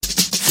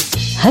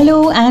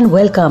Hello and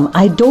welcome.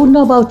 I don't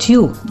know about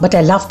you, but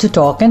I love to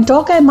talk and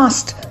talk I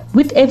must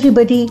with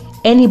everybody,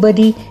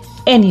 anybody,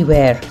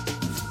 anywhere.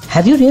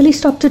 Have you really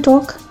stopped to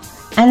talk?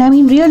 And I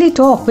mean really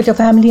talk with your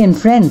family and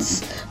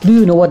friends. Do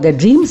you know what their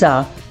dreams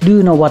are? Do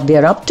you know what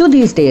they're up to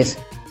these days?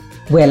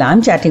 Well,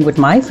 I'm chatting with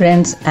my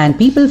friends and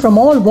people from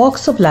all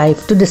walks of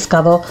life to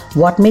discover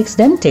what makes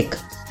them tick.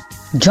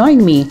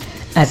 Join me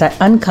as I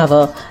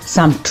uncover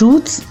some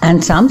truths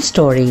and some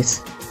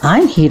stories.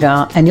 I'm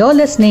Hira and you're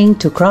listening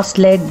to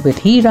Cross-Legged with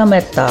Hira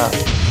Mehta.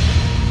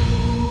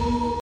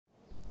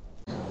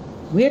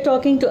 We're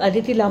talking to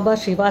Aditi Lamba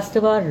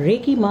Srivastava,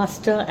 Reiki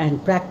master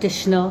and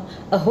practitioner,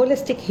 a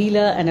holistic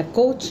healer and a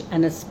coach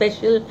and a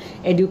special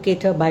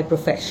educator by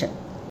profession.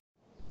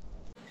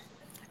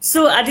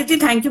 So Aditi,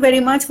 thank you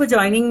very much for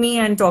joining me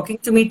and talking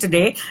to me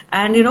today.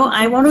 And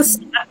I want to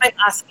start by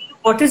asking you,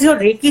 what is your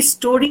Reiki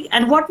story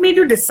and what made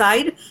you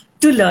decide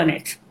to learn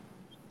it?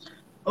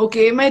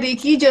 Okay, my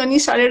Reiki journey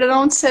started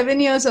around 7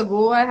 years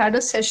ago. I had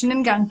a session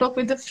in Gangtok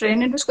with a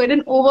friend. It was quite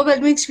an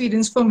overwhelming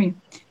experience for me.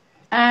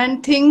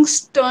 And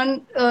things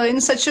turned in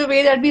such a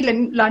way that we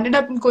landed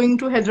up going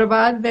to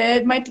Hyderabad,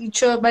 where my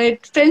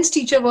friend's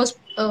teacher was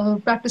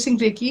practicing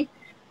Reiki.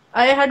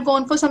 I had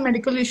gone for some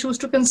medical issues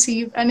to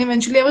conceive, and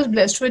eventually I was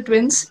blessed with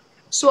twins.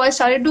 So I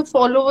started to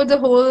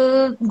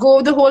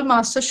go the whole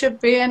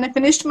mastership way, and I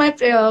finished my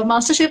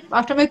mastership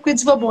after my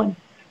kids were born.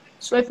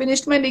 So I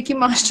finished my Reiki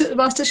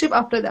mastership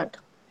after that.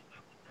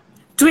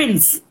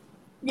 Twins.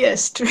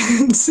 Yes,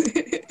 twins.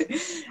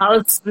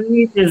 How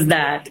sweet is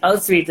that? How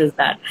sweet is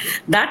that?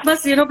 That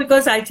must,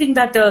 because I think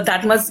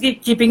that must be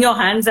keeping your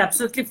hands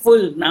absolutely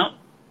full now.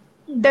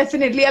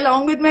 Definitely,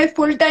 along with my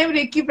full-time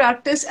Reiki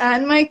practice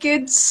and my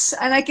kids,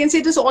 and I can say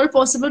it is all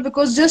possible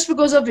because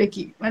of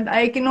Reiki. And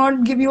I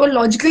cannot give you a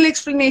logical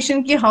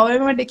explanation ki how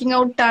am I taking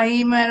out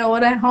time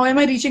or how am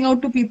I reaching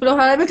out to people or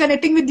how am I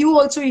connecting with you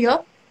also here.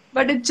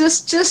 But it's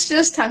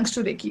just thanks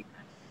to Reiki.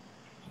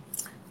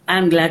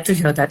 I'm glad to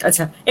hear that.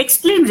 Achha,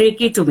 explain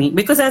Reiki to me,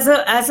 because as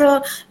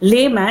a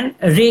layman,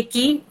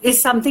 Reiki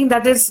is something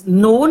that is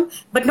known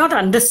but not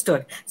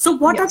understood. So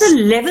what are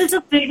the levels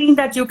of training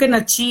that you can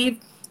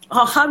achieve,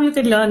 or how you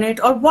can learn it,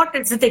 or what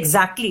is it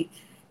exactly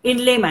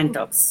in layman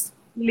terms?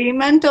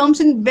 Layman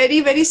terms, in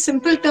very, very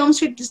simple terms,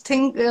 we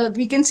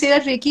can say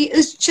that Reiki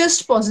is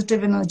just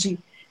positive energy.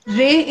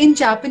 Rei in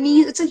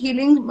Japanese, it's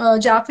a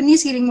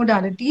Japanese healing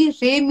modality.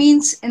 Rei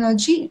means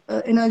energy,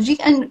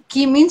 and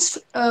Ki means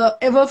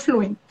ever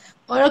flowing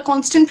or a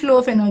constant flow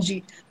of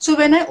energy. So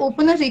when I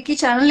open a Reiki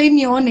channel in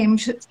your name,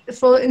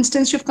 for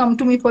instance, you've come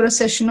to me for a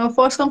session or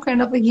for some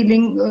kind of a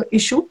healing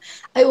issue,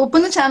 I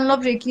open a channel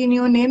of Reiki in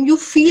your name, you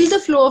feel the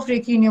flow of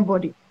Reiki in your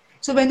body.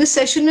 So when the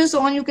session is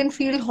on, you can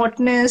feel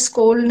hotness,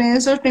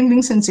 coldness, or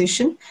tingling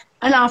sensation.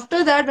 And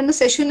after that, when the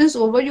session is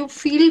over, you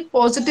feel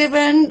positive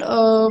and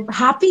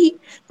happy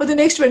for the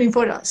next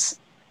 24 hours.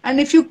 And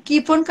if you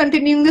keep on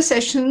continuing the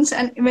sessions,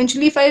 and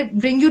eventually if I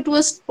bring you to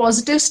a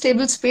positive,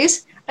 stable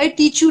space, I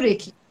teach you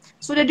Reiki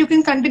so that you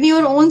can continue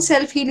your own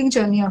self-healing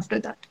journey after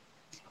that.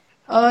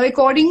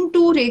 According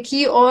to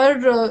Reiki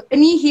or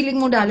any healing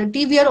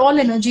modality, we are all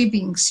energy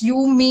beings.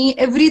 You, me,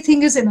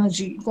 everything is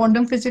energy.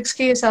 Quantum physics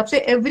ke hisab se,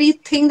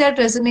 everything that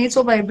resonates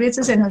or vibrates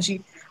is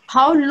energy.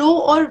 How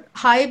low or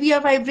high we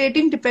are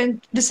vibrating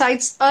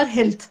decides our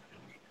health.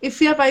 If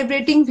we are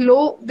vibrating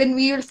low, then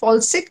we will fall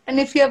sick. And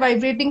if we are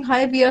vibrating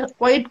high, we are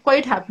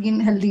quite happy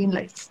and healthy in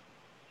life.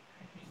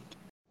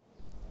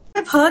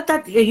 I've heard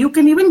that you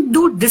can even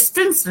do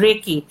distance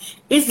Reiki.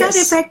 Is that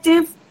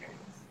effective?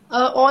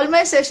 All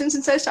my sessions,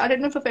 since I started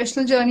my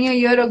professional journey a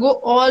year ago,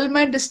 all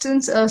my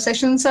distance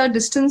sessions are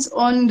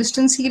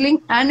distance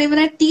healing. And even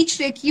I teach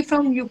Reiki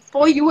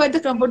for you at the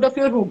comfort of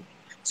your home.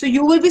 So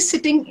you will be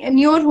sitting in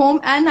your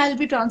home and I'll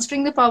be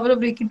transferring the power of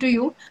Reiki to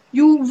you.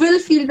 You will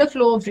feel the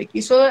flow of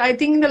Reiki. So I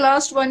think in the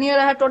last 1 year,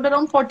 I have taught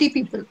around 40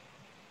 people.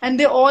 And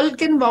they all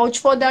can vouch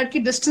for that,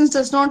 that distance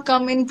does not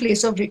come in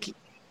place of Reiki.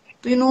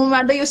 So, no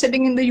matter you're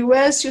sitting in the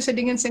US, you're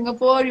sitting in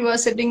Singapore, you are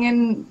sitting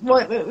in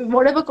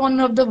whatever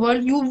corner of the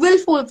world, you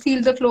will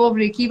feel the flow of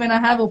Reiki when I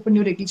have opened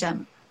your Reiki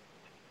channel.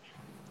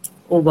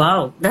 Oh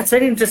wow, that's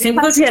very interesting.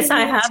 Because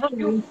I have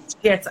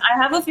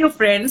a few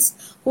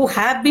friends who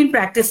have been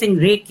practicing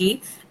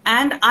Reiki,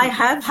 and I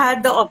have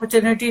had the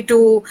opportunity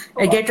to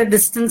get a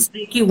distance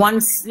Reiki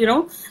once.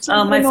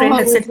 My friend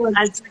had said,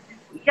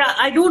 yeah,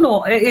 I do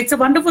know. It's a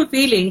wonderful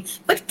feeling.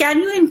 But can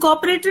you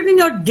incorporate it in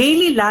your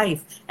daily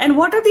life? And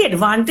what are the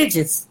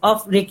advantages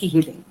of Reiki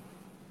healing?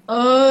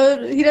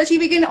 Hiraji,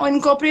 we can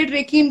incorporate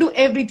Reiki into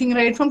everything,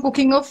 right? From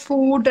cooking of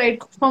food,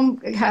 right? From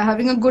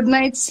having a good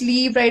night's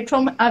sleep, right?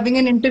 From having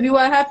an interview.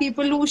 I have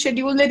people who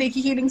schedule their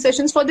Reiki healing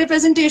sessions for their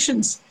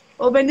presentations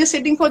or when they're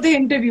sitting for their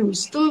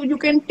interviews. So you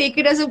can take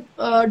it as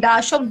a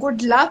dash of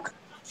good luck,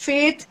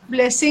 faith,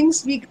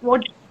 blessings.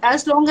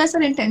 As long as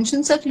our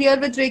intentions are clear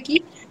with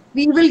Reiki,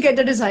 we will get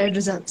the desired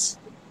results.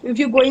 If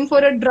you're going for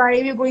a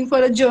drive, you're going for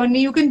a journey,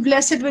 you can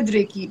bless it with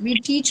Reiki. We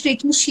teach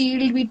Reiki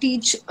Shield, we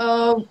teach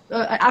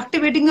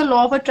activating the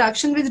law of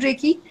attraction with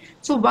Reiki.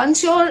 So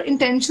once your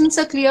intentions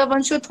are clear,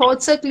 once your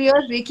thoughts are clear,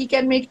 Reiki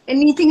can make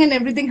anything and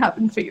everything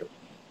happen for you.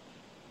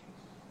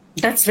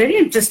 That's very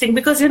interesting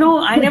because,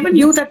 I never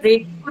knew that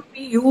Reiki could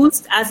be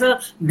used as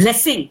a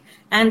blessing.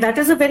 And that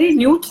is a very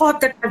new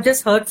thought that I've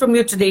just heard from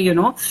you today.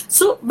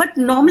 So, but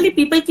normally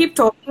people keep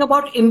talking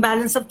about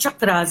imbalance of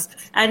chakras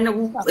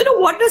and,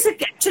 what does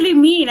it actually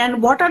mean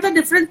and what are the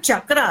different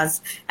chakras?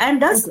 And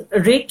does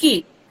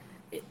Reiki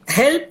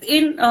help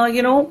in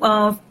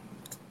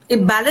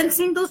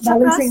balancing those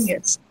Balancing,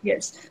 chakras?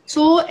 yes.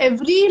 So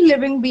every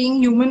living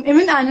being, human,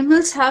 even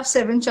animals have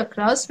 7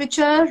 chakras which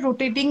are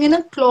rotating in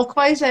a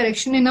clockwise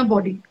direction in a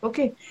body.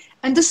 Okay.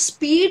 And the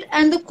speed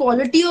and the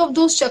quality of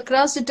those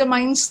chakras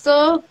determines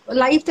the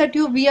life that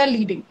we are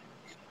leading.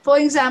 For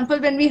example,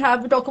 when we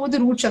talk about the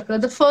root chakra,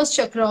 the first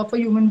chakra of a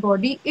human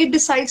body, it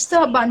decides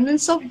the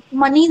abundance of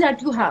money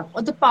that you have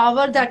or the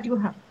power that you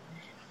have.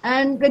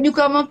 And when you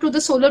come up to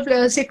the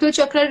sacral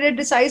chakra, it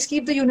decides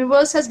if the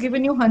universe has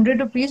given you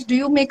 100 rupees, do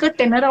you make a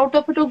tenner out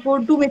of it or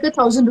go to make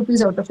 1,000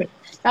 rupees out of it?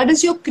 That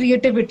is your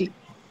creativity.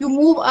 You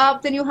move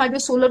up, then you have your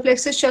solar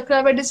plexus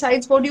chakra where it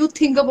decides what do you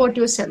think about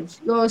yourself,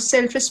 your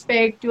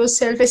self-respect, your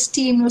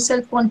self-esteem, your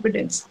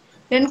self-confidence.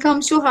 Then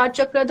comes your heart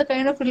chakra, the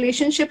kind of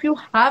relationship you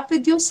have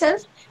with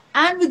yourself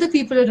and with the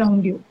people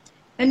around you.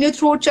 And your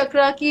throat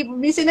chakra,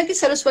 we say कि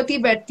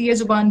Saraswati बैठती है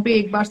जुबान पे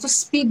एक बार, so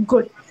speak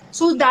good.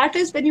 So that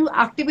is when you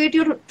activate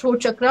your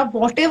throat chakra,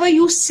 whatever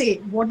you say,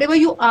 whatever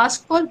you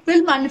ask for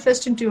will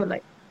manifest into your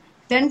life.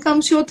 Then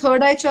comes your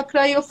third eye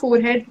chakra, your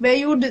forehead, where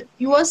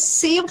you are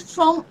saved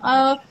from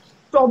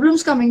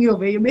problems coming your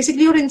way.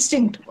 Basically your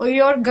instinct or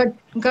your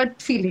gut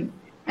feeling.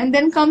 And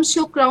then comes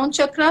your crown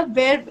chakra,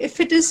 where if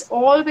it is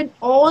when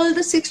all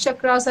the 6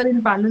 chakras are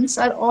in balance,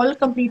 are all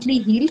completely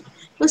healed,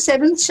 the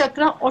 7th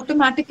chakra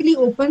automatically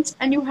opens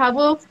and you have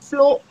a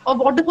flow, a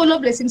waterfall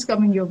of blessings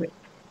coming your way.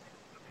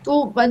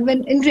 So when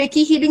in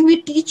Reiki healing,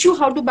 we teach you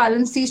how to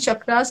balance these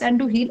chakras and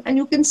to heal, and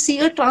you can see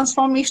a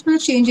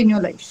transformational change in your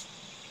life.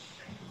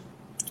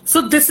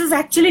 So this is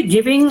actually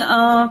giving,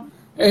 how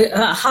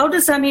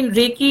does,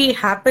 Reiki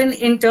happen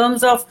in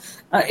terms of,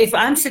 if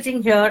I'm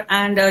sitting here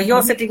and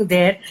you're sitting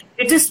there,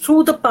 it is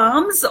through the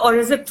palms or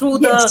is it through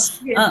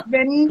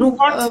through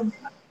what?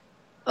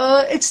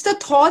 It's the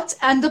thoughts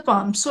and the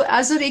palms. So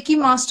as a Reiki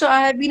master,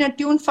 I have been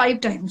attuned 5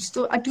 times.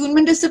 So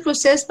attunement is the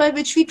process by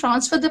which we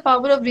transfer the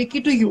power of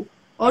Reiki to you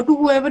or to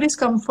whoever is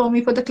come for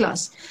me for the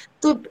class.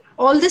 So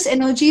all this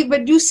energy,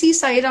 when you see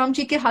Sai Ram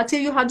ji ke haath,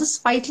 you have the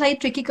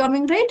spotlight Reiki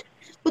coming, right?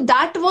 So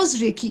that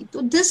was Reiki.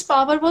 So this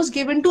power was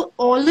given to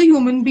all the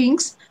human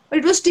beings, but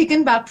it was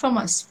taken back from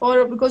us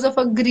because of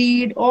our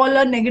greed, all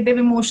our negative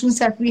emotions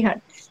that we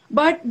had.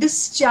 But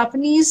this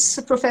Japanese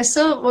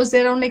professor was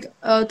there around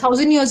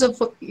 1,000 years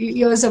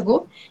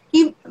ago.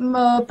 He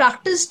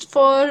practiced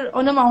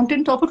on a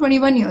mountain top for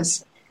 21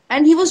 years.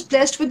 And he was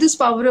blessed with this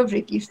power of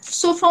Reiki.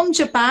 So from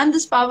Japan,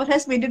 this power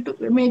has made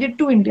it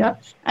to India.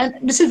 And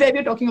this is where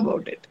we're talking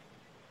about it.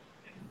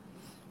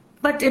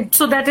 But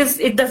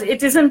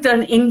it isn't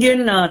an Indian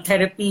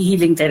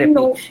healing therapy.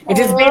 No, it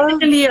is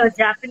basically a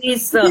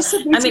Japanese.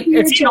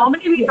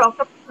 Normally we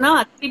talk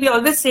about. We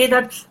always say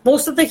that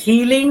most of the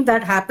healing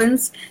that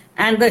happens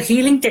and the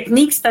healing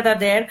techniques that are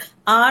there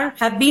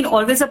have been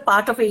always a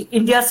part of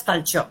India's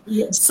culture.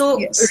 Yes. So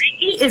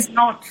Reiki is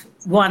not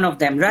one of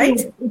them, right?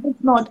 No, it is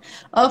not.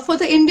 For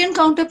the Indian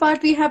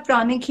counterpart, we have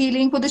pranic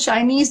healing. For the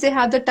Chinese, they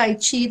have the Tai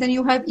Chi. Then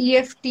you have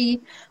EFT.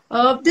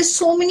 There's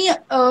so many.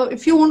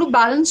 If you want to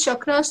balance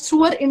chakras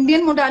through our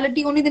Indian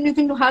modality only, then you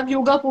can have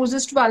yoga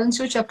poses to balance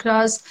your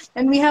chakras.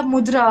 And we have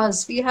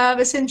mudras. We have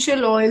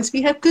essential oils.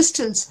 We have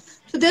crystals.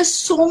 So there's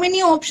so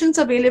many options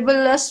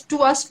available to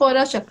us for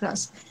our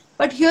chakras.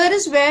 But here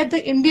is where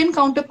the Indian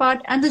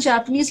counterpart and the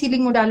Japanese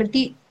healing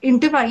modality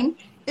intertwine.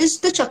 Is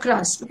the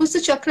chakras, because the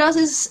chakras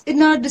is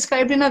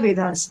described in our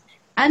Vedas,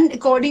 and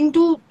according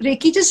to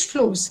Reiki just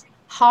flows.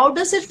 How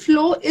does it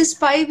flow is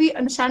by the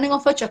understanding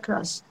of our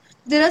chakras.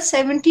 There are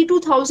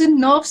 72,000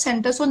 nerve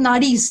centers or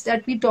nadis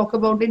that we talk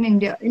about in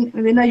India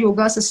in our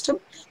yoga system,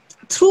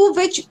 through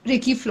which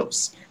Reiki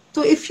flows.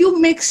 So if you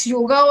mix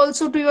yoga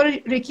also to your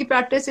Reiki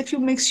practice, if you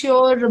mix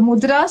your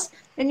mudras,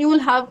 then you will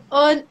have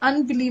an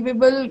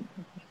unbelievable,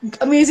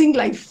 amazing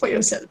life for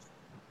yourself.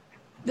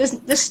 You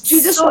just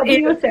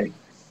yourself.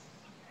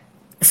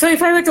 So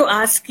if I were to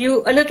ask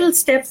you a little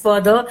step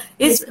further,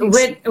 is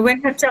when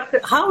your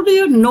chakra, how do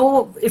you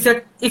know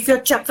if your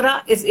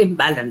chakra is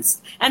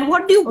imbalanced, and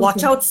what do you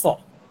watch out for?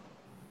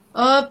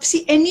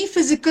 See, any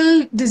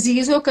physical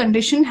disease or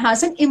condition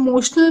has an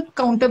emotional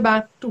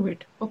counterback to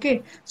it.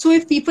 Okay, so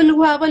if people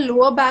who have a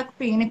lower back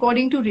pain,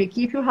 according to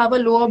Reiki, if you have a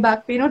lower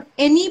back pain or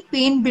any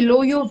pain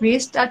below your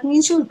waist, that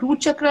means your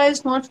root chakra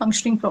is not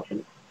functioning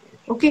properly.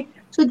 Okay.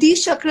 So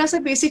these chakras are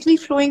basically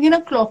flowing in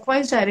a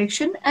clockwise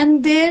direction,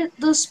 and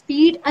the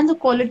speed and the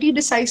quality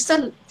decides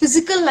the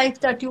physical life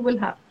that you will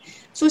have.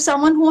 So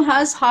someone who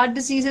has heart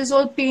diseases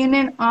or pain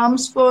in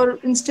arms, for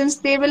instance,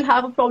 they will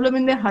have a problem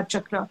in their heart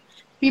chakra.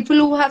 People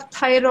who have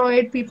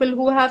thyroid, people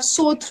who have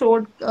sore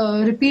throat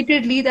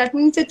repeatedly, that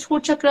means the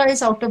throat chakra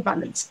is out of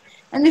balance.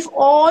 And if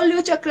all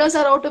your chakras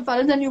are out of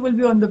balance, then you will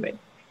be on the bed.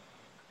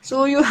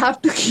 So you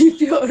have to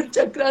keep your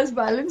chakras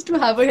balanced to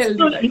have a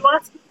healthy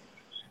life.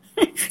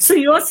 So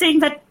you're saying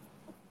that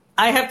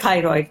I have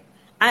thyroid.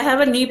 I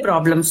have a knee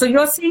problem. So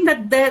you're saying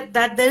that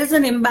there is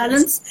an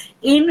imbalance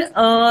in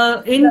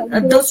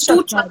those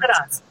two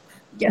chakras,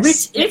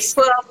 which Yes, yes.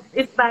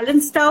 if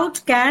balanced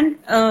out can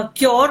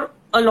cure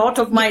a lot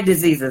of my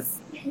diseases.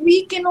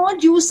 We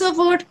cannot use the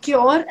word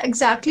cure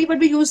exactly, but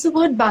we use the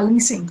word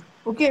balancing.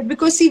 Okay,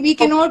 because see, we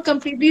cannot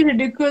completely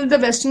ridicule the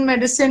Western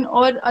medicine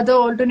or other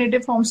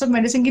alternative forms of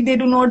medicine. They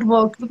do not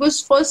work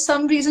because for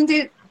some reason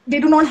they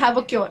do not have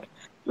a cure.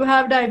 You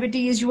have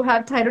diabetes, you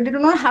have thyroid. They do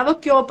not have a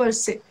cure per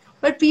se.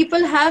 But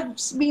people have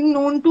been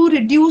known to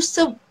reduce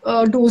the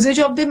dosage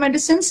of their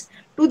medicines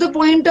to the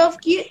point of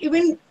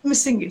even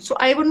missing it. So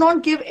I would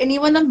not give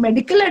anyone a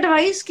medical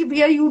advice कि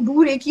भैया you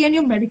do Reiki and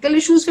your medical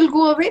issues will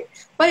go away.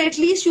 But at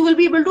least you will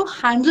be able to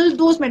handle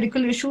those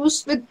medical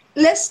issues with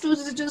less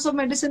dosages of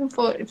medicine,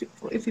 for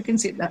if you can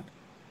say that.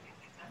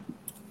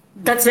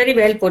 That's very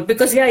well put,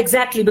 because yeah,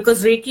 exactly,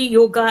 because Reiki,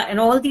 yoga, and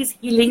all these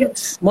healing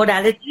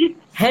modalities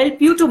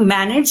help you to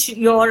manage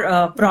your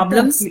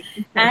problems,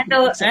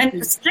 Exactly.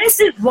 and stress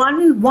is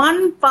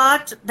one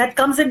part that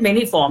comes in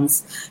many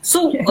forms.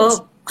 So,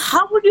 Yes.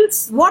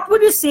 what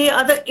would you say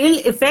are the ill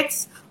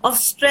effects of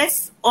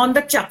stress on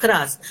the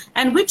chakras,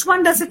 and which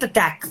one does it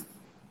attack?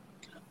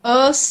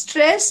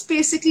 Stress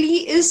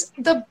basically is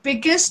the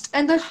biggest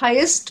and the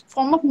highest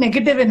form of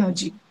negative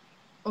energy.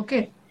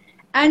 Okay,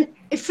 and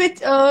if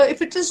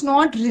it is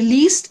not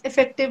released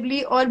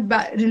effectively or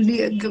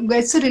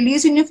gets a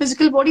release in your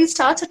physical body, it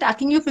starts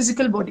attacking your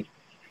physical body.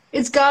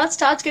 It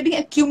starts getting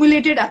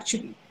accumulated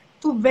actually.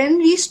 So when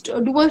we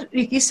do a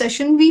Reiki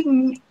session,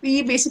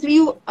 we basically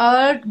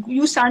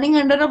you standing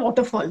under a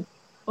waterfall,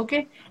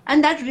 okay,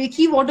 and that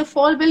Reiki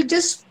waterfall will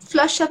just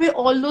flush away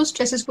all those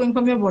stresses going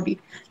from your body.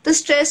 The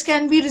stress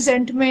can be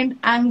resentment,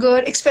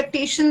 anger,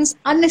 expectations,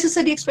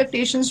 unnecessary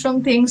expectations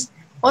from things,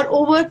 or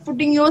over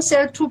putting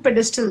yourself through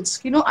pedestals.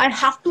 I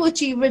have to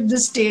achieve it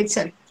this day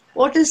itself.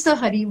 What is the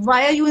hurry?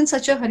 Why are you in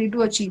such a hurry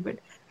to achieve it?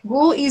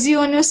 Go easy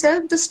on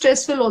yourself. The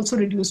stress will also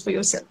reduce for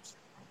yourself.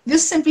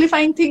 Just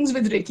simplifying things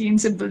with Reiki in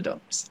simple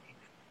terms.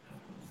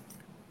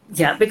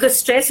 Yeah, because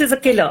stress is a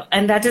killer,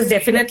 and that is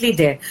definitely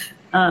there.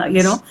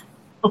 You know.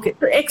 Okay,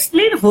 so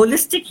explain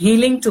holistic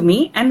healing to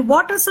me, and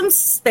what are some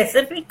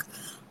specific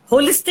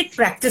holistic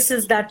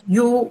practices that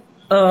you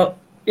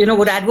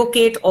would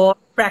advocate or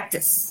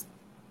practice?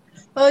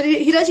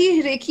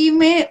 Hiraji,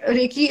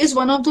 Reiki is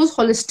one of those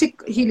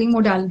holistic healing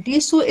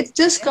modalities. So it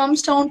just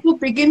comes down to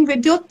begin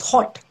with your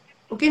thought.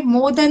 Okay,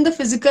 more than the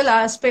physical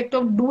aspect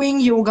of doing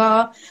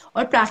yoga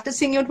or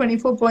practicing your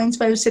 24 points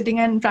while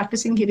sitting and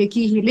practicing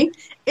Reiki healing,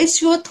 it's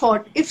your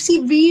thought. If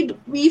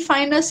we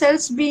find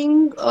ourselves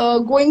being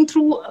going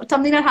through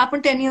something that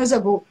happened 10 years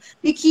ago,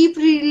 we keep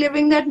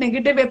reliving that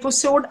negative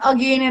episode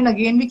again and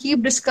again. We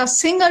keep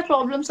discussing our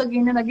problems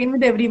again and again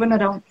with everyone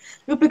around.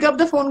 You pick up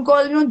the phone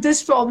call,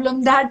 this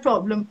problem, that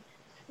problem.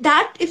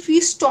 That if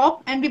we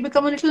stop and we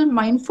become a little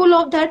mindful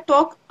of that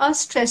talk, our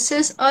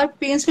stresses, our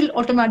pains will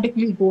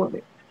automatically go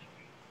away.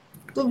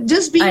 So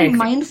just being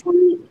mindful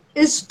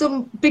is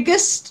the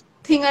biggest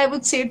thing I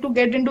would say to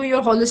get into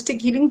your holistic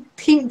healing.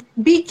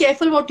 Be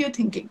careful what you're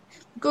thinking,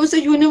 because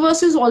the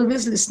universe is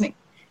always listening.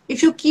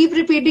 If you keep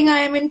repeating, I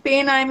am in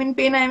pain, I am in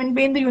pain, I am in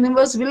pain, the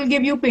universe will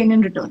give you pain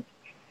in return.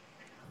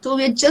 So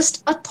we're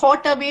just a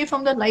thought away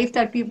from the life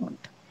that we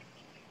want.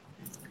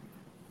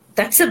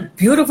 That's a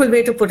beautiful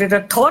way to put it.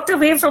 A thought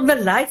away from the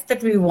life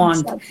that we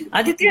want. Exactly.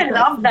 Aditi, I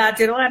love that,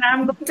 and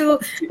I'm going to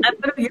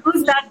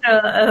use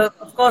that,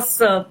 of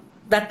course.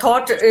 That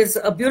thought is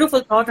a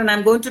beautiful thought, and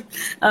I'm going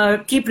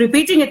to keep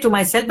repeating it to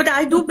myself. But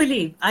I do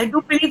believe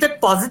that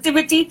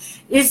positivity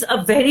is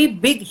a very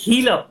big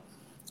healer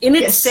in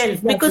itself,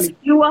 exactly. Because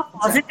you are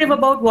positive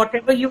about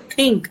whatever you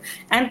think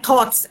and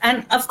thoughts.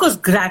 And of course,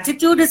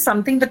 gratitude is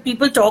something that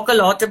people talk a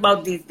lot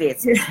about these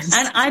days. Yes.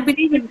 And I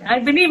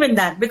believe in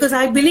that, because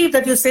I believe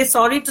that you say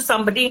sorry to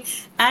somebody,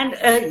 and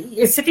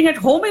sitting at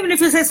home, even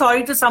if you say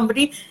sorry to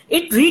somebody,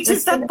 it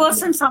reaches that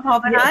person somehow.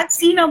 And yes. I've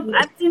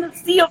seen a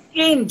sea of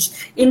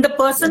change in the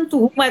person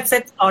to whom I've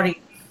said sorry.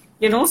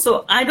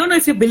 So I don't know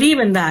if you believe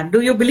in that.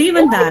 Do you believe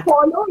in that?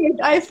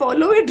 I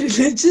follow it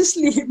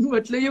religiously.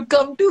 You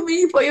come to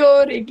me for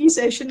your Reiki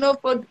session or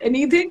for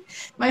anything.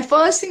 My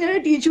first thing that I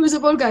teach you is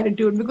about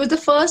gratitude, because the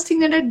first thing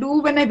that I do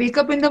when I wake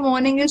up in the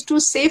morning is to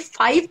say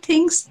 5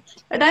 things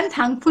that I'm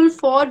thankful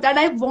for, that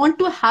I want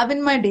to have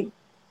in my day.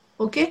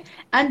 Okay?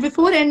 And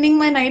before ending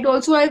my night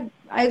also,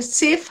 I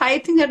say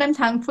 5 things that I'm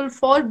thankful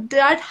for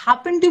that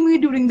happened to me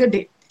during the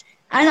day.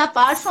 And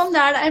apart from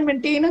that, I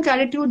maintain a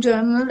gratitude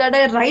journal that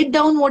I write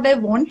down what I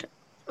want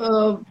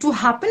to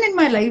happen in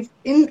my life.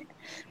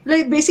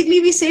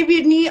 Basically, we say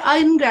we are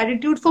in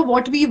gratitude for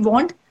what we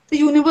want. The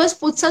universe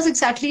puts us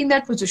exactly in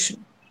that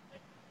position.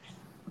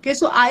 Okay,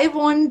 so I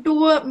want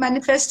to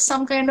manifest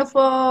some kind of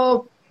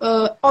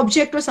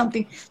object or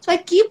something. So I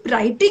keep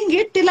writing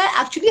it till I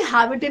actually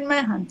have it in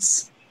my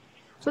hands.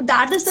 So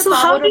that is the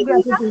power of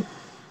gratitude.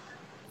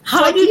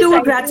 How do you do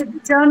a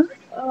gratitude journal?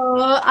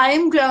 I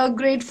am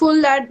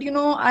grateful that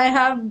I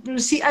have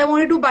received. I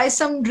wanted to buy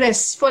some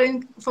dress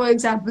for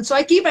example. So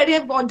I keep writing. I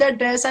bought that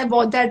dress. I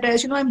bought that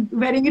dress. I'm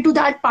wearing it to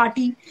that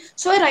party.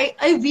 So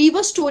I weave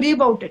a story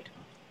about it,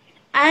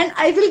 and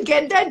I will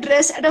get that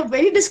dress at a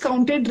very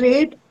discounted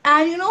rate,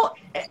 and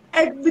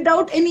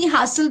without any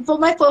hassle for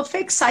my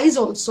perfect size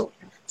also.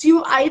 So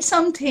you add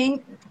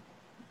something.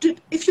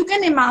 If you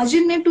can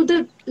imagine it to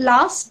the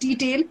last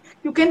detail,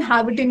 you can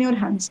have it in your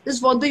hands.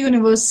 Is what the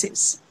universe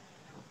says.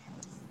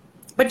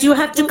 But you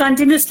have to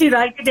continuously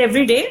write it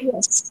every day?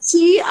 Yes.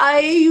 See, I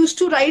used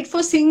to write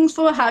for things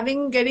for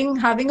having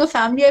a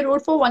family. I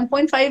wrote for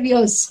 1.5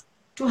 years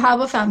to have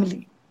a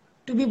family,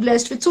 to be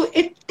blessed with. So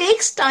it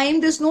takes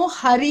time. There's no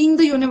hurrying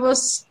the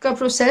universe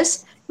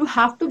process. You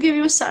have to give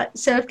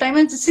yourself time.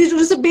 And this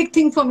is a big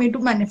thing for me to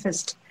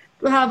manifest,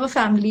 to have a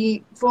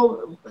family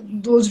for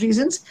those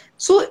reasons.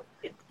 So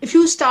if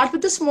you start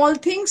with the small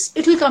things,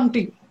 it will come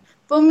to you.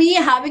 For me,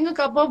 having a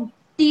cup of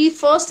tea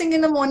first thing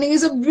in the morning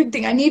is a big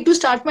thing. I need to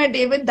start my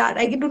day with that.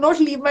 I do not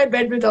leave my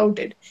bed without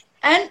it.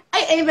 And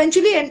I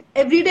eventually and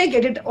every day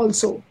get it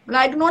also.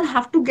 I do not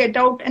have to get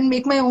out and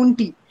make my own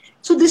tea.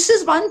 So this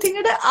is one thing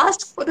that I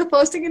ask for the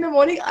first thing in the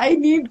morning. I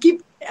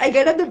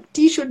get up, the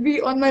tea should be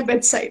on my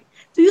bedside.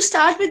 So you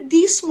start with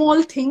these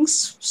small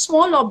things,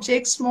 small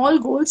objects, small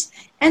goals,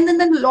 and then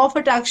the law of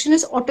attraction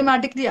is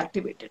automatically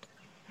activated.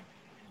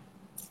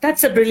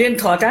 That's a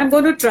brilliant thought. I'm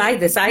going to try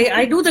this.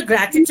 I do the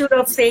gratitude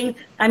of saying,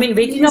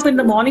 waking up in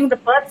the morning, the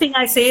first thing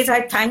I say is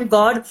I thank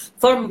God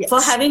for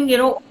having,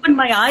 opened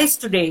my eyes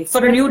today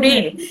for a new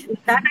day.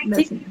 That I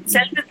think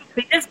itself is the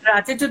biggest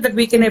gratitude that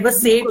we can ever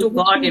say to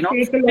God,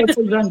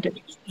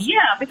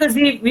 because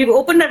we've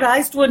opened our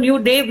eyes to a new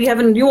day. We have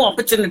a new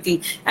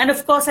opportunity. And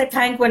of course, I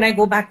thank when I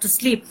go back to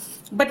sleep.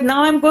 But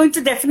now I'm going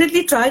to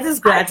definitely try this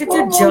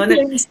gratitude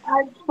journal.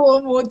 Add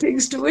 4 more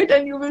things to it,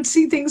 and you will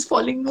see things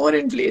falling more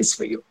in place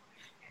for you.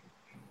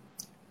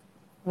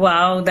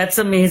 Wow, that's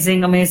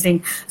amazing,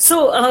 amazing.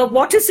 So,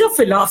 what is your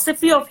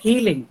philosophy of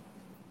healing?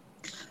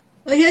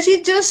 Why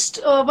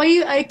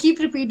I keep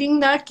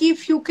repeating that,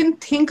 if you can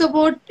think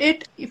about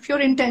it, if your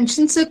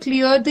intentions are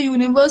clear, the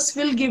universe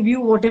will give you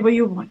whatever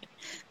you want.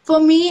 For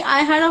me,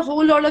 I had a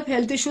whole lot of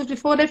health issues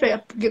before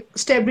I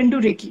stepped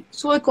into Reiki.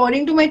 So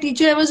according to my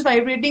teacher, I was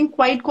vibrating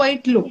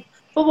quite low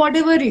for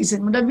whatever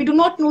reason. We do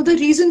not know the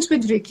reasons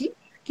with Reiki,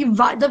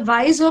 the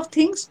whys of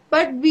things,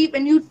 but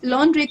when you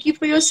learn Reiki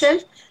for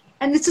yourself,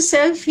 and it's a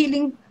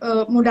self-healing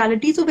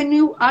modality. So when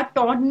you are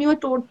taught and you are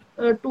told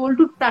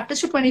to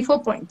practice your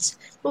 24 points.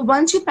 So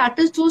once you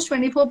practice those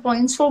 24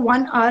 points for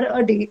 1 hour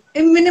a day,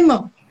 a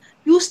minimum,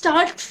 you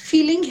start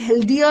feeling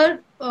healthier,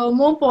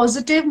 more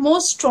positive,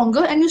 more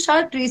stronger, and you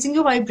start raising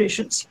your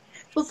vibrations.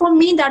 So for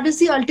me, that is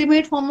the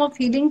ultimate form of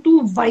healing,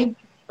 to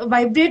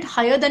vibrate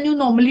higher than you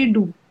normally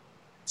do.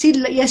 See,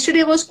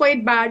 yesterday was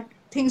quite bad.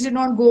 Things did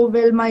not go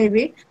well my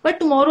way. But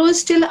tomorrow is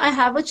still, I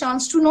have a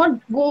chance to not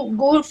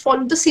go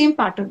follow the same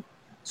pattern.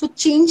 So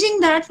changing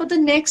that for the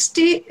next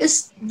day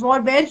is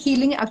where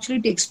healing actually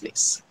takes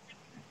place.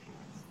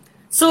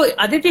 So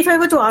Aditi, if I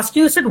were to ask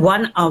you, you said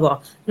 1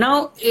 hour.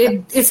 Now,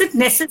 is it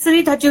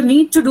necessary that you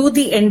need to do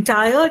the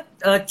entire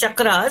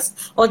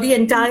chakras or the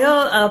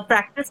entire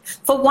practice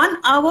for 1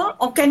 hour,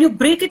 or can you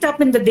break it up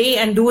in the day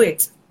and do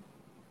it?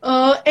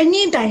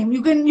 Anytime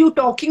you're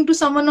talking to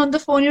someone on the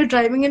phone, you're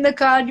driving in the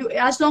car,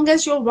 as long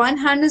as your one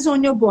hand is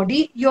on your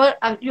body,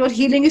 your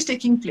healing is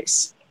taking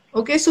place.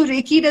 Okay, so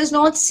Reiki does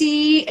not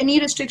see any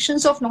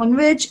restrictions of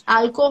non-veg,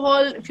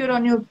 alcohol. If you're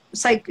on your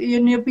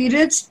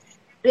periods,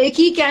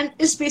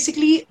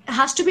 Reiki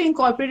has to be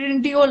incorporated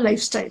into your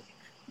lifestyle.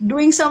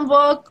 Doing some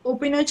work,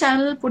 open your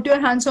channel, put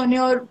your hands on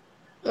your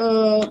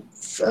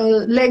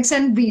legs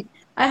and breathe.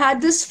 I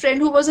had this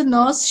friend who was a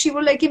nurse. She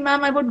was like,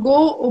 ma'am, I would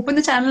go open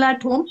the channel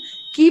at home,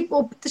 keep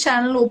the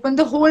channel open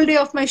the whole day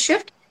of my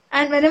shift.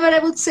 And whenever I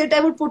would sit,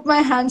 I would put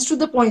my hands to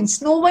the points.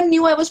 No one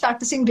knew I was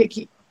practicing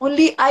Reiki.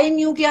 Only I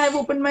knew that I have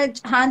opened my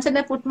hands and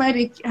I put my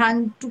Reiki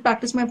hand to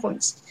practice my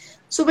points.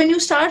 So when you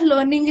start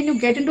learning and you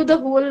get into the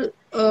whole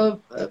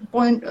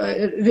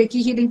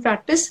Reiki healing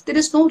practice, there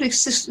is no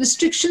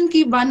restriction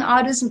ki 1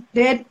 hour is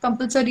there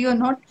compulsory or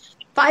not.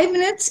 5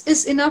 minutes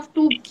is enough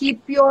to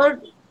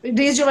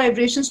raise your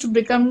vibrations to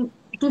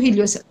heal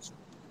yourself.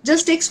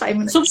 Just takes 5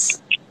 minutes.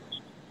 So,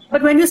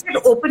 but when you said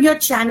open your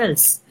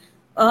channels,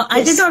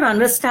 I did not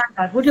understand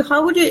that. What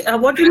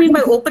do you mean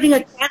by opening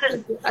a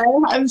channel?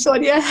 I'm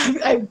sorry,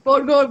 I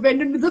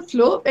went into the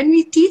flow. When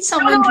we teach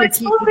someone Reiki, it's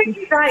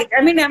totally right.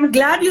 I'm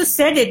glad you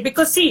said it,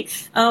 because see,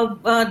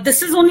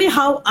 this is only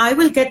how I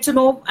will get to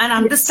know and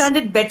understand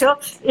it better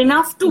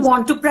enough to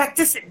want to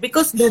practice it.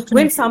 Because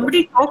when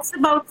somebody talks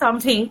about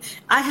something,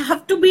 I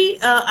have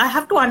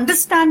to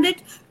understand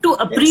it, to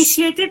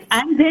appreciate it,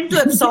 and then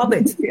to absorb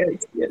it.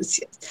 Yes.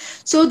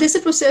 So there's a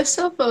process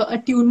of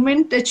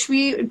attunement that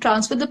we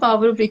transfer the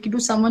power of Reiki to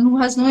someone who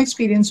has no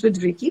experience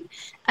with Reiki.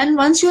 And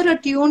once you're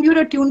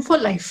attuned for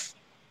life.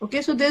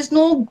 Okay, so there's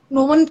no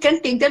one can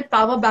take that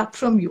power back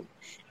from you.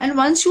 And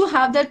once you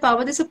have that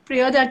power, there's a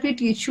prayer that we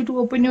teach you to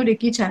open your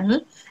Reiki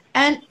channel.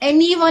 And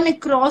anyone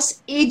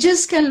across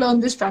ages can learn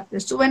this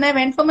practice. So when I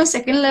went for my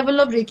second level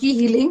of Reiki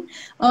healing,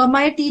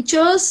 my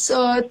teacher's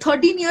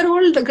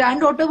 13-year-old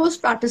granddaughter was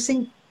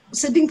practicing,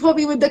 sitting for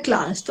me with the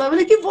class. So I was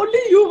like, what do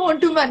you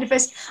want to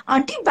manifest?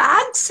 Auntie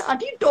bags,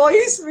 auntie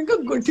toys. I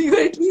go, good, you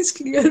are at least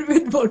clear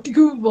with what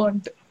you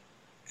want.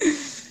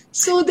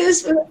 So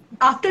this,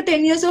 after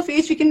 10 years of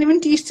age, we can even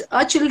teach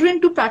our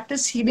children to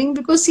practice healing,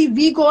 because see,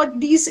 we got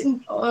these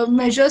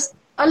measures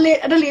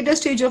at a later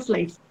stage of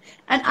life.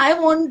 And I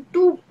want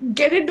to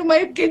get it to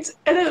my kids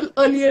at an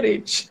earlier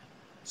age.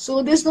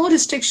 So there's no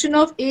restriction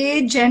of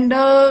age,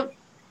 gender,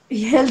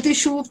 health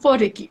issue for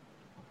Reiki.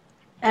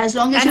 As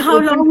long as and how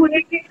long would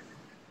it take?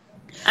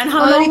 And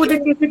how long would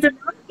it take you to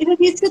learn?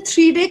 It's a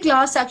 3-day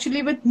class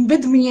actually with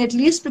me at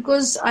least,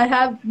 because I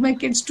have my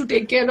kids to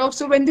take care of.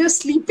 So when they're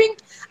sleeping,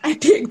 I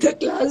take the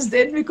class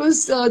then,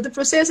 because the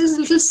process is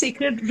a little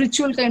sacred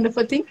ritual kind of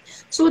a thing.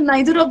 So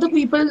neither of the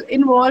people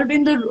involved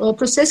in the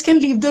process can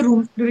leave the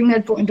room during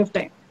that point of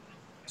time.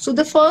 So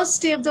the first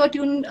step of the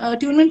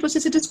attunement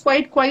process, it is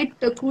quite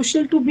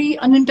crucial to be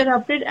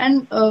uninterrupted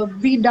and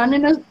be done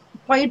in a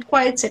quite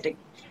quiet setting.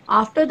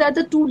 After that,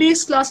 the 2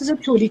 days class is a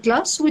theory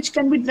class, which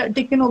can be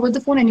taken over the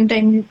phone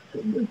anytime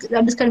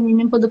that is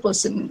convenient for the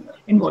person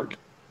involved.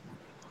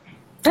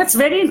 That's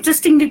very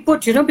interestingly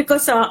put,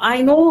 because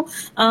I know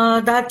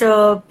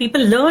that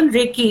people learn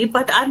Reiki,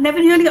 but I've never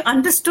really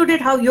understood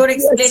it how you're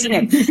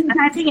explaining it. And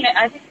I think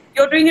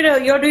you're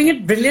doing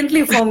it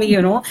brilliantly for me,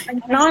 Now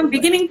I'm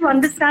beginning to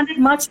understand it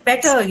much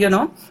better,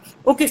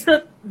 Okay,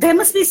 so there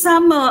must be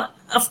some,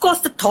 of course,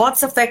 the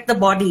thoughts affect the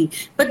body,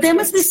 but there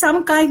must be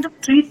some kind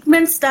of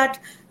treatments that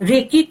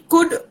Reiki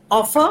could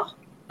offer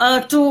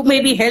to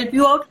maybe help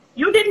you out.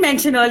 You did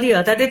mention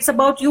earlier that it's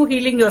about you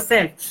healing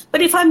yourself.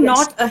 But if I'm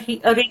not a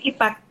Reiki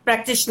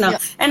practitioner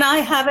and I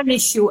have an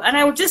issue and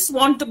I would just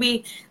want to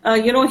be,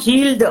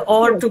 healed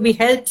or to be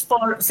helped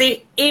for,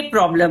 say, a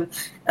problem,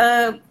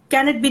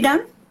 can it be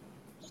done?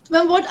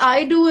 Well, what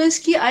I do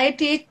is I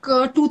take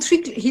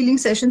 2-3 healing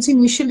sessions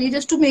initially,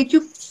 just to make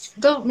you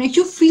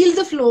feel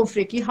the flow of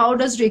Reiki. How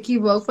does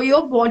Reiki work for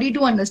your body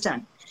to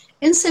understand?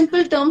 In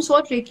simple terms,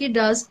 what Reiki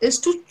does is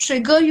to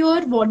trigger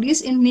your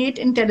body's innate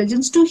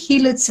intelligence to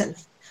heal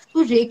itself.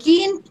 So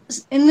Reiki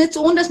in its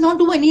own does not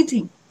do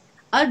anything.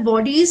 Our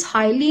body is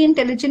highly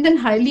intelligent and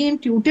highly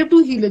intuitive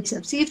to heal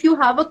itself. See, if you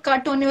have a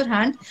cut on your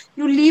hand,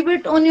 you leave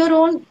it on your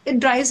own, it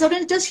dries out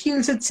and it just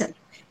heals itself.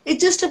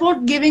 It's just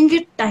about giving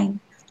it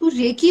time. So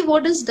Reiki,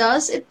 what it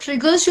does, it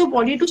triggers your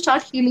body to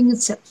start healing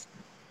itself.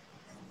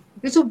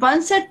 Okay, so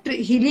once that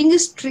healing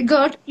is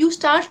triggered, you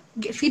start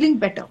feeling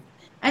better.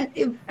 And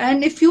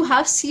if you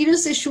have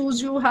serious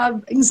issues, you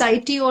have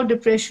anxiety or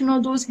depression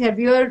or those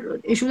heavier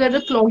issues that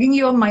are clogging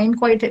your mind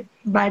quite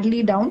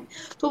badly down.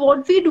 So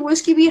what we do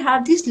is we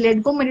have these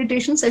let go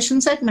meditation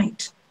sessions at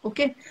night.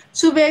 Okay.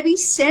 So where we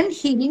send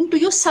healing to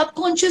your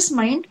subconscious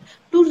mind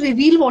to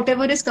reveal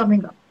whatever is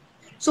coming up.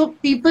 So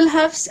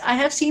I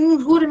have seen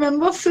who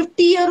remember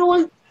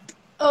 50-year-old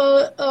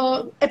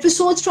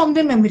episodes from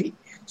their memory.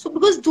 So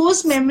because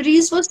those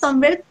memories were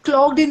somewhere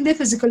clogged in their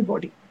physical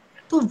body.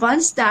 So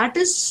once that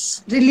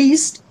is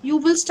released, you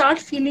will start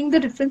feeling the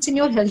difference in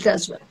your health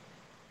as well.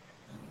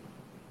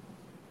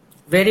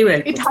 Very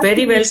well put.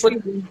 Very well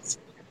put.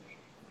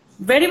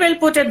 Very well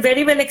put and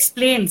very well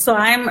explained. So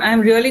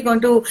I'm really going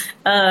to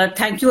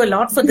thank you a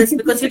lot for this,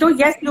 because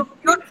yes,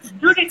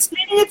 you're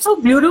explaining it so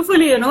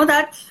beautifully.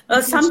 That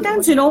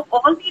sometimes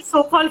all these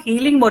so-called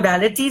healing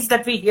modalities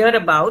that we hear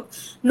about,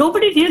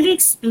 nobody really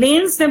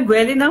explains them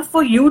well enough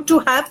for you to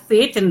have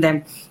faith in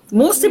them.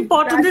 Most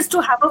important is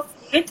to have a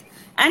faith.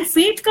 And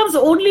faith comes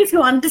only if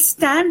you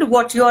understand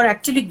what you're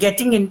actually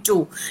getting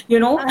into,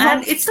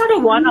 and it's not a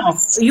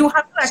one-off. You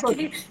have to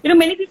actually,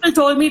 many people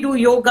told me do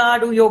yoga,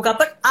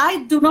 but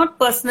I do not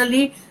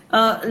personally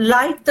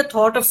like the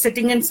thought of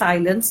sitting in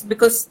silence,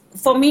 because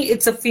for me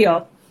it's a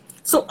fear.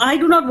 So I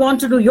do not want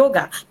to do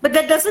yoga, but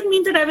that doesn't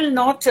mean that I will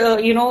not,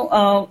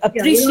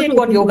 appreciate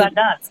what yoga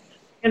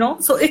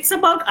does, so it's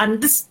about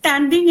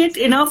understanding it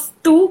enough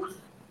to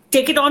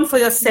take it on for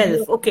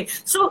yourself. Okay.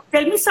 So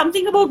tell me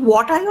something about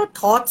what are your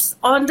thoughts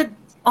on the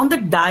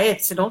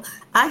diets?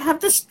 I have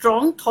the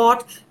strong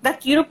thought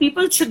that,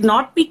 people should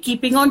not be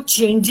keeping on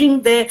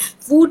changing their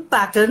food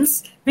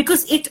patterns,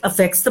 because it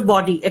affects the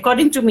body,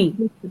 according to me.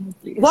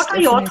 What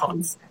are your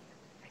thoughts?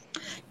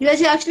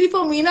 Yes, actually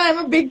for me now,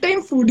 I'm a big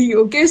time foodie.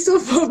 Okay. So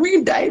for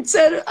me, diets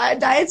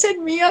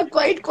and me are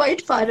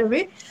quite far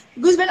away.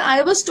 Because when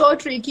I was taught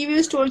Reiki, we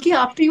was told that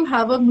after you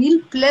have a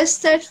meal, bless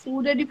that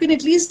food and you can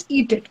at least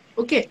eat it.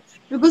 Okay.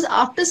 Because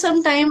after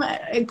some time,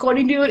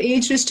 according to your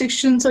age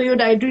restrictions or your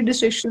dietary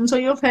restrictions or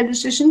your health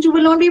restrictions, you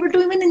will not be able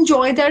to even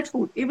enjoy that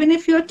food, even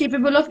if you are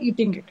capable of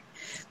eating it.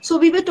 So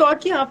we were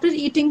taught that after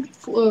eating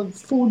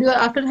food or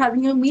after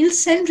having your meal,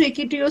 send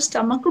Reiki to your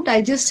stomach to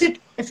digest it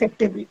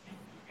effectively.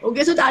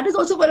 Okay, so that is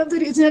also one of the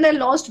reasons I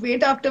lost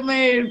weight after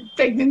my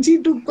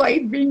pregnancy to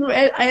quite being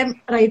where I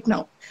am right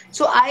now.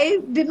 So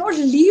I did not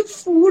leave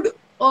food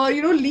or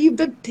leave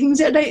the things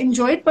that I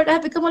enjoyed, but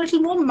I've become a little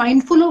more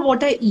mindful of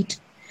what I eat.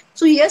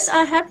 So yes,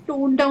 I have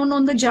toned down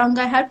on the junk.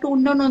 I have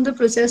toned down on the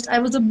processed. I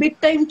was a big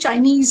time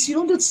Chinese,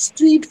 the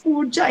street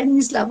food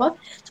Chinese lover.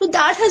 So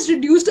that has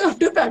reduced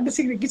after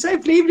practicing Reiki. So I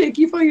blame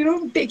Reiki for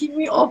taking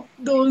me off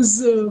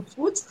those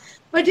foods.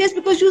 But yes,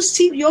 because you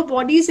see, your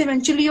body is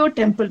eventually your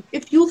temple.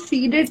 If you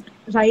feed it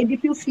right,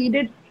 if you feed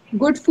it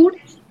good food,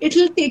 it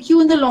will take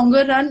you in the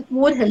longer run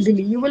more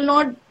healthily. You will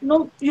not,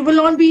 you will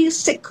not be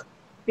sick.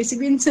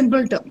 Basically, in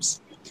simple terms.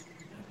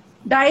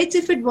 Diets,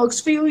 if it works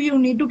for you, you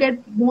need to get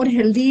more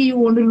healthy, you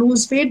want to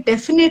lose weight,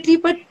 definitely,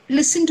 but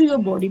listen to your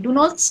body. Do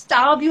not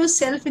starve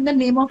yourself in the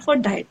name of a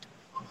diet.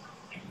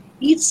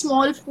 Eat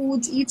small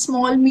foods, eat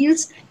small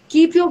meals,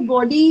 keep your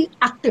body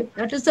active.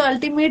 That is the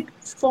ultimate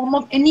form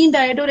of any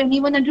diet or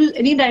anyone that you,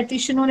 any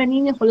dietitian or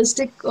any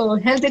holistic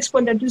health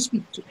expert that you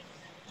speak to.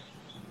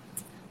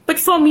 But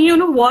for me, you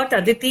know what,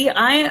 Aditi,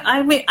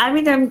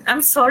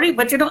 I'm sorry,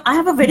 but I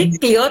have a very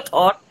clear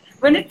thought.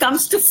 When it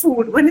comes to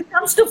food,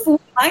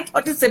 my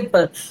thought is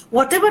simple.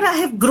 Whatever I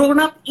have grown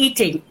up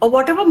eating or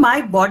whatever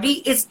my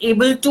body is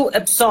able to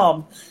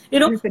absorb,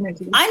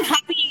 Definitely. I'm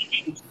happy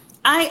eating.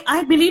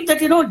 I believe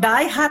that,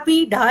 die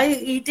happy, die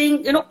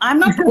eating, I'm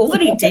not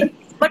overeating,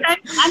 but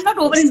I'm not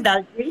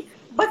overindulging,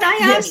 but I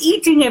am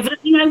eating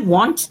everything I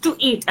want to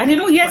eat. And,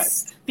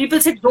 yes, people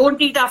say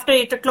don't eat after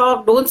 8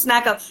 o'clock, don't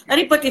snack up.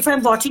 But if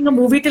I'm watching a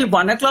movie till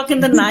 1 o'clock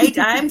in the night,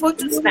 I am going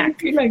to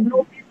snack. Nobody's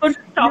going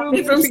to stop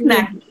me from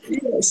snacking.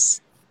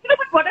 Yes. But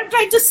what I'm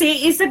trying to say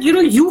is that,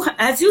 you,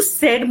 as you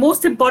said,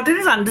 most important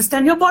is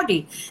understand your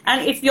body.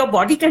 And if your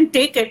body can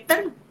take it,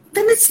 then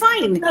it's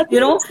fine.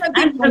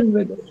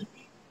 And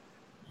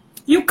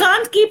you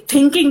can't keep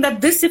thinking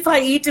that this, if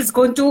I eat, is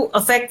going to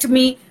affect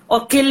me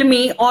or kill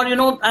me or,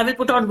 I will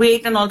put on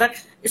weight and all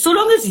that. So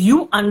long as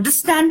you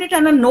understand it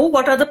and know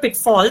what are the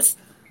pitfalls,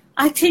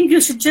 I think you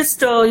should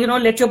just,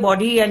 let your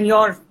body and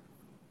your...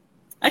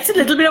 That's a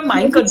little bit of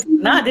mind control.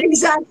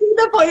 Exactly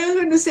the point I was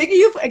going to say.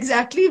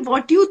 Exactly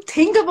what you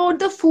think about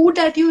the food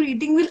that you're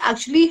eating will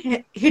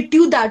actually hit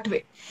you that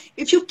way.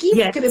 If you keep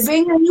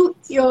cribbing and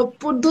you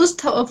put those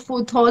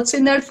thoughts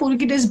in that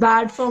food, it is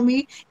bad for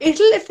me, it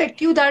will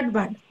affect you that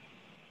bad.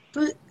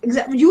 So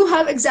you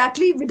have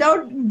exactly,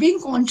 without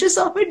being conscious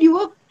of it, you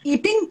are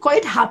eating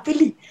quite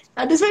happily.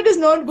 That is why it is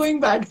not going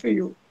bad for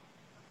you.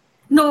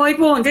 No, it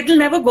won't. It will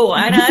never go.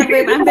 And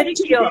I'm very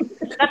clear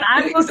that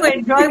I'm going to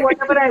enjoy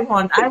whatever I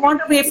want. I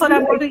want a wafer,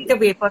 I'm going to eat a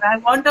wafer. I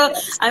want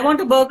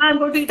a burger, I'm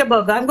going to eat a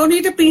burger. I'm going to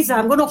eat a pizza,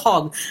 I'm going to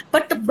hog.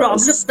 But the problem,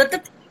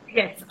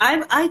 yes,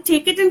 I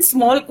take it in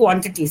small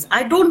quantities.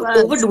 I don't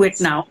overdo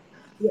it now.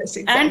 Yes,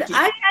 exactly.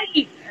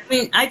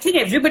 And I think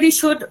everybody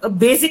should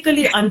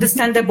basically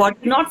understand their body,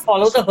 not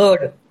follow the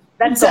herd.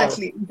 That's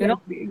exactly.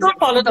 all. Don't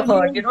follow the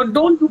herd.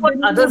 Don't do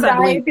what others are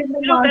doing. In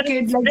the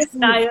market,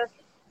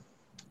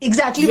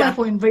 exactly my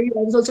point. I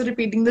was also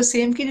repeating the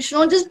same. You should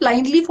not just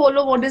blindly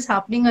follow what is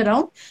happening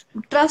around.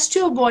 Trust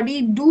your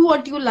body. Do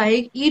what you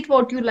like. Eat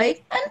what you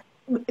like.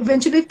 And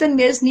eventually, if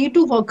there's need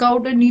to work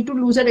out or need to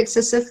lose that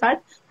excessive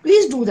fat,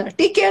 please do that.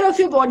 Take care of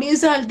your body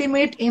is the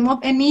ultimate aim of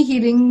any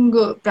healing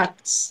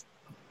practice.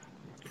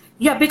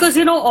 Yeah, because,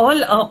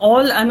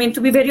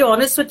 to be very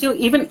honest with you,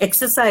 even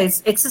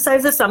exercise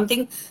is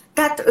something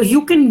that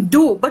you can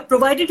do, but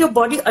provided your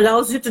body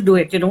allows you to do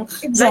it,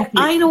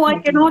 Exactly. Like, I know I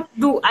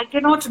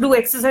cannot do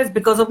exercise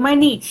because of my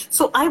knee.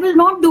 So I will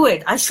not do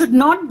it. I should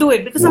not do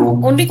it because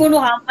I'm only going to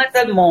harm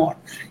myself more,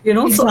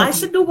 Exactly. So I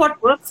should do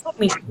what works for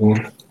me.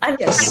 And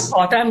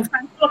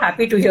I'm so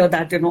happy to hear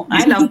that,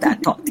 I love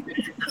that thought.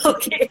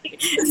 Okay.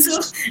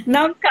 So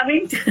now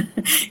coming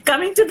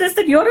to this,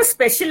 that you're a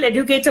special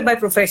educator by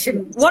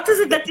profession. What is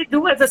it that you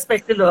do as a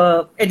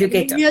special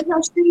educator? Yes,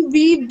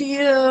 actually,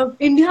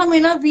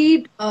 India,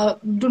 we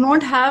do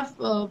not have.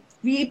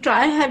 We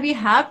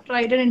have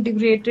tried and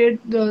integrated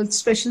the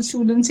special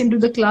students into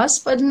the class,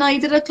 but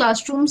neither the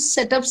classroom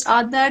setups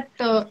are that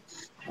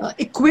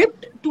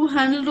equipped to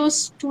handle those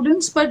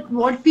students. But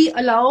what we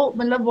allow,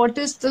 what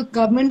is the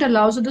government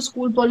allows or the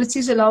school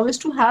policies allow is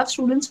to have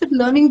students with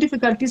learning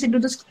difficulties into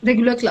the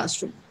regular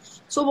classroom.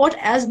 So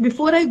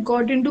before I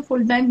got into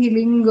full-time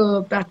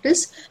healing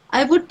practice,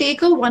 I would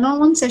take a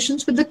one-on-one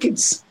sessions with the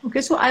kids.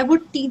 Okay, so I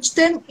would teach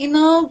them in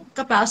a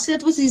capacity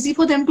that was easy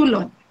for them to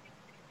learn.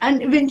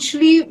 And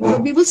eventually,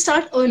 we will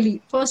start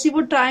early. First, we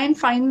would try and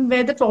find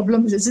where the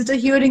problem is. Is it a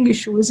hearing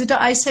issue? Is it an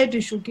eyesight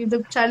issue? Okay,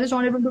 the child is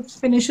not able to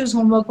finish his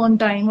homework on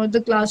time, or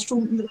the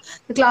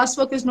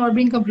classwork is not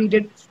being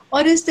completed.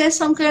 Or is there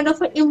some kind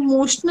of an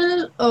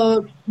emotional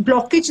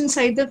blockage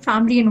inside the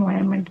family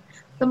environment?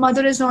 The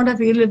mother is not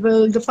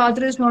available, the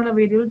father is not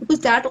available, because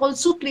that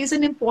also plays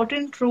an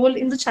important role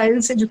in the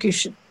child's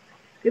education.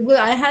 Because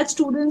I had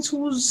students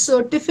whose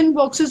tiffin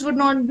boxes would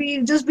not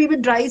just be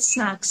with dry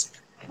snacks.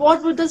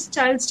 What would the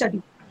child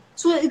study?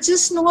 So it's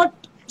just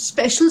not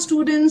special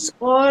students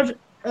or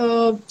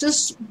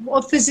just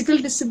a physical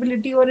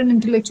disability or an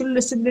intellectual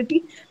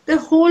disability. There are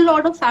a whole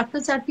lot of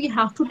factors that we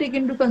have to take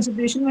into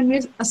consideration when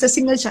we're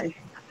assessing a child.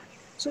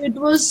 So it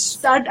was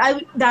that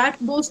I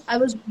was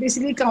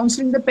basically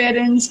counseling the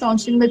parents,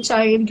 counseling the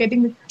child,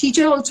 getting the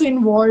teacher also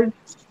involved,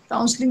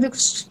 counseling the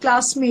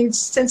classmates,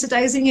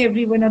 sensitizing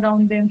everyone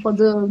around them for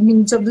the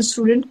needs of the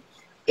student.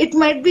 It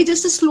might be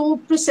just a slow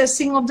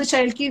processing of the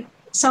child ki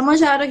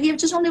samajh aa rahi hai,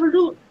 just not able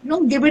to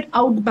give it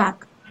out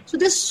back. So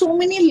there's so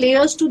many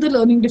layers to the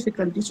learning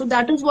difficulty. So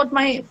that is what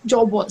my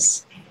job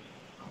was.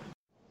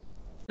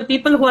 The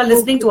people who are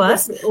listening to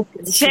us,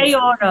 share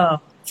your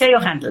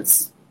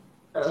handles.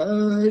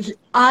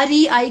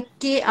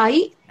 REIKI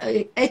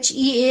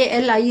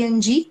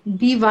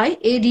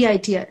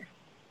HEALINGBYADITI.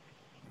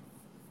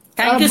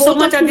 Thank you so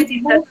much,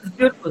 Aditi. That's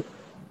beautiful.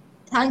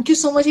 Thank you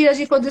so much,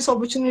 Hiraji, for this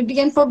opportunity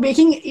and for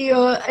making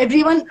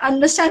everyone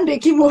understand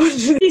Reiki more.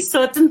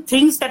 Certain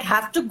things that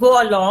have to go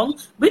along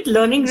with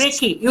learning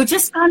Reiki. You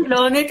just can't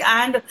learn it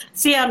and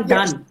say, I'm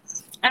done.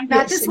 And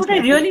that is what I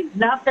really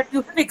love, that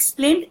you have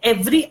explained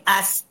every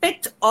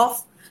aspect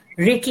of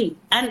Reiki.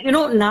 And,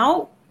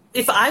 now,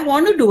 if I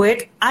want to do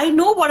it, I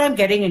know what I'm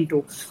getting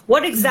into.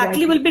 What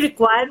exactly will be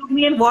required of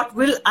me and what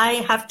will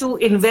I have to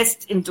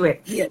invest into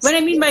it. Yes. When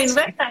I mean by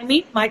invest, I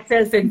mean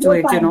myself into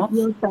it,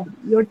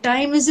 Your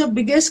time is your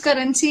biggest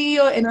currency.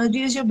 Your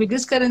energy is your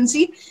biggest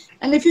currency.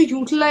 And if you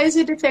utilize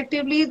it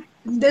effectively,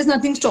 there's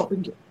nothing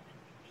stopping you.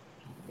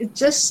 It's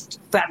just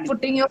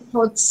putting your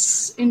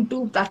thoughts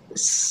into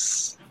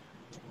practice.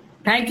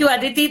 Thank you,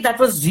 Aditi. That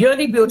was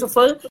really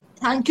beautiful.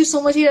 Thank you so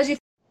much, Hiraji.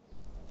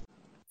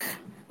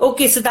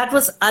 Okay, so that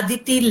was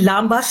Aditi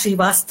Lamba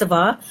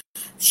Srivastava.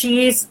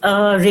 She is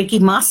a Reiki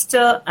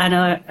master and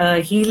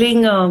a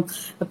healing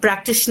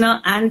practitioner,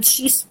 and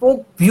she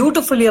spoke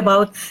beautifully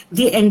about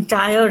the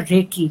entire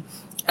Reiki,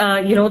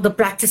 the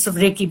practice of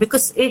Reiki,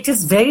 because it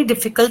is very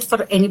difficult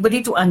for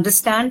anybody to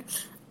understand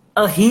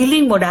a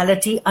healing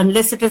modality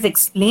unless it is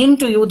explained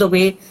to you the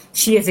way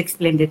she has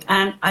explained it.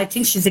 And I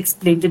think she's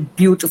explained it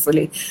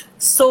beautifully.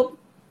 So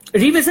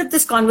revisit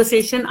this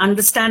conversation,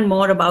 understand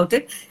more about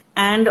it.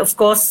 And of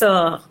course,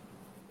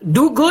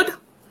 do good.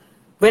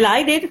 Well,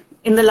 I did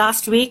in the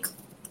last week.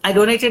 I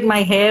donated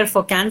my hair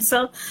for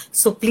cancer.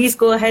 So please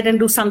go ahead and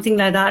do something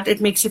like that.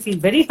 It makes you feel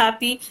very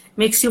happy,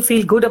 makes you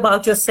feel good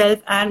about yourself,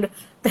 and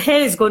the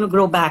hair is going to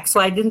grow back. So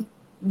I didn't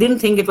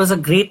think it was a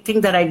great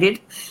thing that I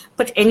did.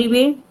 But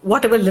anyway,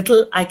 whatever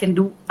little I can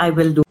do, I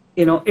will do.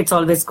 It's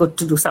always good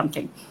to do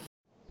something.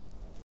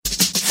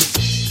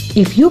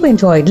 If you've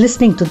enjoyed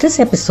listening to this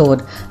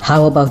episode,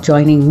 how about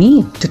joining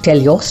me to tell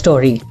your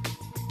story?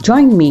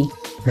 Join me,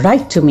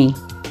 write to me,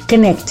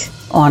 connect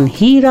on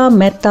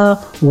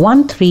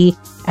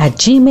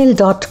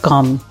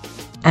hirametta13@gmail.com,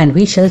 and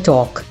we shall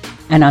talk.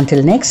 And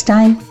until next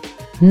time,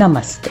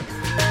 namaste.